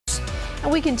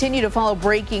And we continue to follow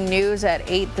breaking news at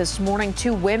 8 this morning.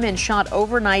 2 women shot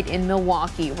overnight in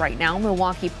Milwaukee. Right now,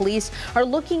 Milwaukee police are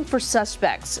looking for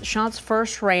suspects. Shots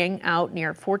first rang out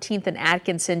near 14th and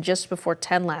Atkinson just before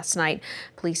 10 last night.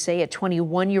 Police say a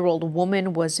 21-year-old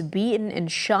woman was beaten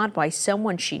and shot by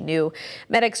someone she knew.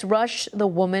 Medics rushed the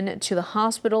woman to the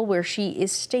hospital where she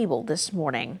is stable this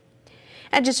morning.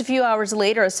 And just a few hours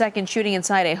later, a second shooting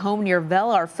inside a home near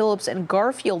Velar, Phillips and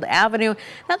Garfield Avenue.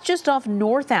 That's just off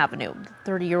North Avenue.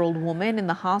 The 30-year-old woman in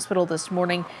the hospital this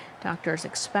morning. Doctors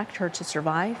expect her to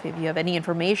survive. If you have any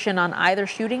information on either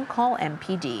shooting, call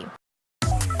MPD.